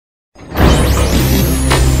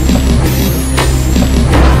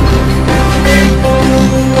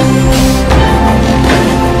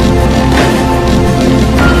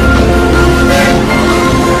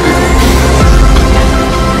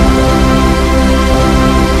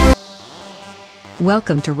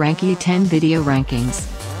Welcome to Ranky 10 Video Rankings.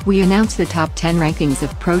 We announce the top 10 rankings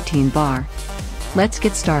of protein bar. Let's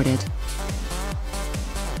get started.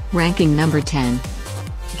 Ranking number 10.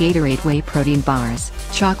 Gatorade Whey Protein Bars,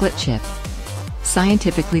 Chocolate Chip.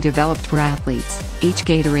 Scientifically developed for athletes, each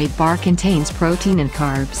Gatorade bar contains protein and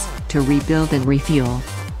carbs to rebuild and refuel.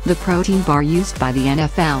 The protein bar used by the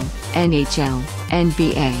NFL, NHL,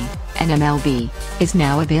 NBA, and MLB is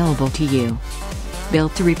now available to you.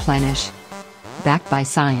 Built to replenish. Backed by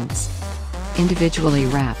science. Individually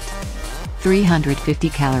wrapped. 350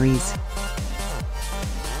 calories.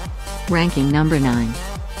 Ranking number 9.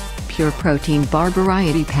 Pure Protein Bar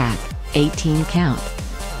Variety Pack, 18 count.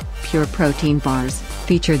 Pure Protein bars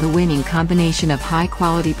feature the winning combination of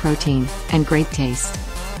high-quality protein and great taste.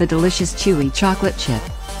 The delicious chewy chocolate chip,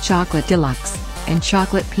 chocolate deluxe, and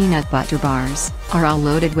chocolate peanut butter bars are all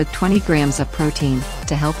loaded with 20 grams of protein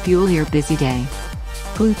to help fuel your busy day.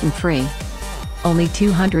 Gluten-free. Only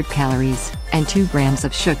 200 calories and 2 grams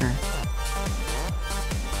of sugar.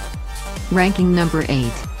 Ranking number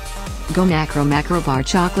 8. Go Macro Bar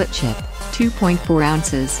Chocolate Chip, 2.4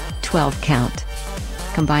 ounces, 12 count.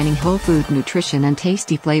 Combining whole food nutrition and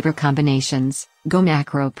tasty flavor combinations, Go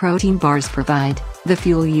Macro protein bars provide the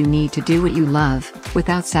fuel you need to do what you love,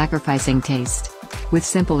 without sacrificing taste. With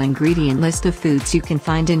simple ingredient list of foods you can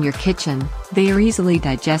find in your kitchen, they are easily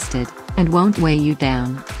digested and won't weigh you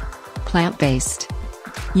down. Plant-based.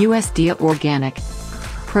 USDA organic.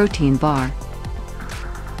 Protein bar.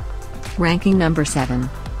 Ranking number 7.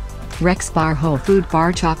 Rex Bar Whole Food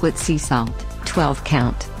Bar Chocolate Sea Salt, 12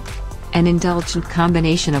 count. An indulgent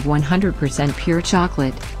combination of 100% pure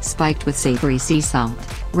chocolate, spiked with savory sea salt.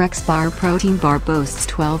 Rex Bar Protein Bar boasts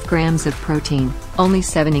 12 grams of protein, only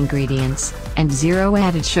 7 ingredients, and 0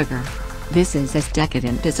 added sugar. This is as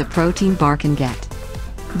decadent as a protein bar can get.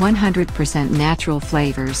 100% natural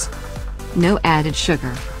flavors. No added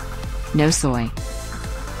sugar. No soy.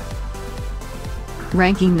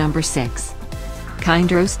 Ranking number 6. Kind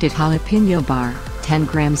Roasted Jalapeno Bar, 10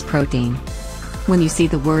 grams protein. When you see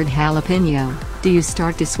the word jalapeno, do you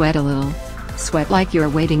start to sweat a little? Sweat like you're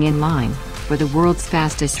waiting in line for the world's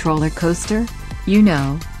fastest roller coaster? You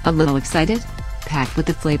know, a little excited? Packed with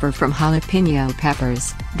the flavor from jalapeno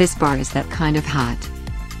peppers, this bar is that kind of hot.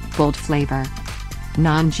 Bold flavor.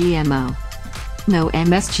 Non-GMO. No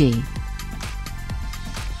MSG.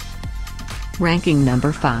 Ranking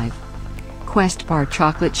number 5. Quest Bar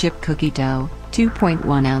Chocolate Chip Cookie Dough,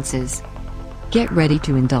 2.1 ounces. Get ready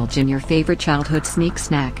to indulge in your favorite childhood sneak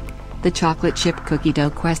snack. The chocolate chip cookie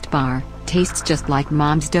dough Quest Bar tastes just like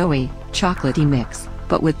mom's doughy, chocolatey mix,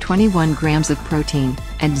 but with 21 grams of protein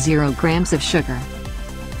and 0 grams of sugar.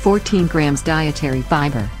 14 grams dietary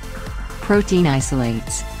fiber. Protein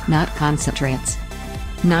isolates, not concentrates.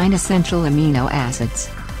 9 essential amino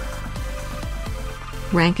acids.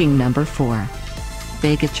 Ranking number 4.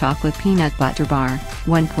 Vega Chocolate Peanut Butter Bar,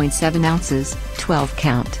 1.7 ounces, 12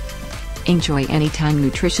 count. Enjoy anytime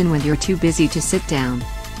nutrition when you're too busy to sit down.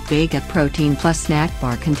 Vega Protein Plus Snack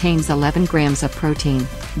Bar contains 11 grams of protein,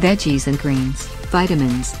 veggies and greens,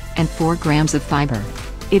 vitamins, and 4 grams of fiber.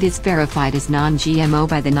 It is verified as non-GMO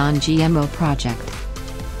by the Non-GMO Project.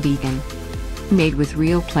 Vegan. Made with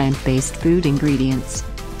real plant-based food ingredients.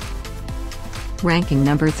 Ranking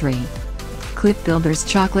number 3. Clif Builders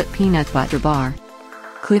Chocolate Peanut Butter Bar.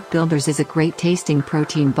 Clif Builders is a great tasting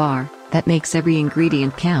protein bar that makes every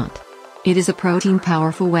ingredient count. It is a protein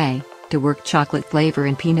powerful way to work chocolate flavor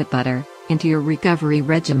and peanut butter into your recovery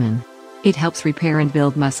regimen. It helps repair and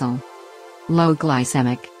build muscle. Low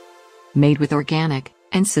glycemic. Made with organic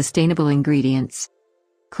and sustainable ingredients.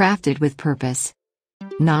 Crafted with purpose.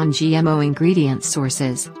 Non-GMO ingredient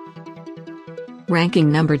sources.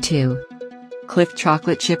 Ranking number 2. Clif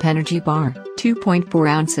Chocolate Chip Energy Bar, 2.4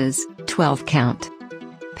 ounces, 12 count.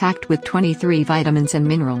 Packed with 23 vitamins and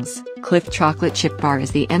minerals, Clif Chocolate Chip Bar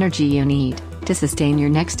is the energy you need to sustain your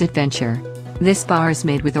next adventure. This bar is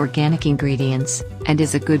made with organic ingredients and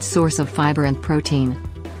is a good source of fiber and protein.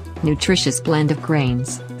 Nutritious blend of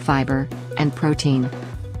grains, fiber, and protein.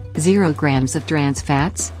 0 grams of trans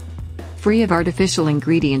fats. Free of artificial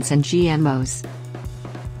ingredients and GMOs.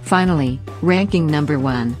 Finally, ranking number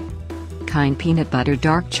 1. Kind Peanut Butter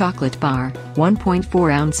Dark Chocolate Bar,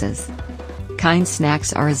 1.4 ounces. Kind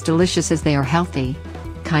snacks are as delicious as they are healthy.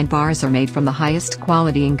 Kind bars are made from the highest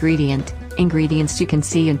quality ingredients you can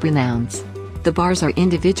see and pronounce. The bars are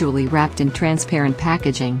individually wrapped in transparent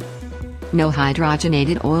packaging. No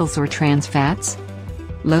hydrogenated oils or trans fats.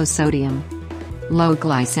 Low sodium. Low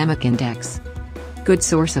glycemic index. Good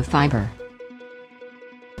source of fiber.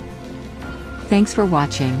 Thanks for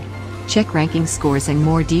watching. Check ranking scores and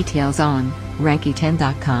more details on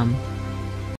Ranky10.com.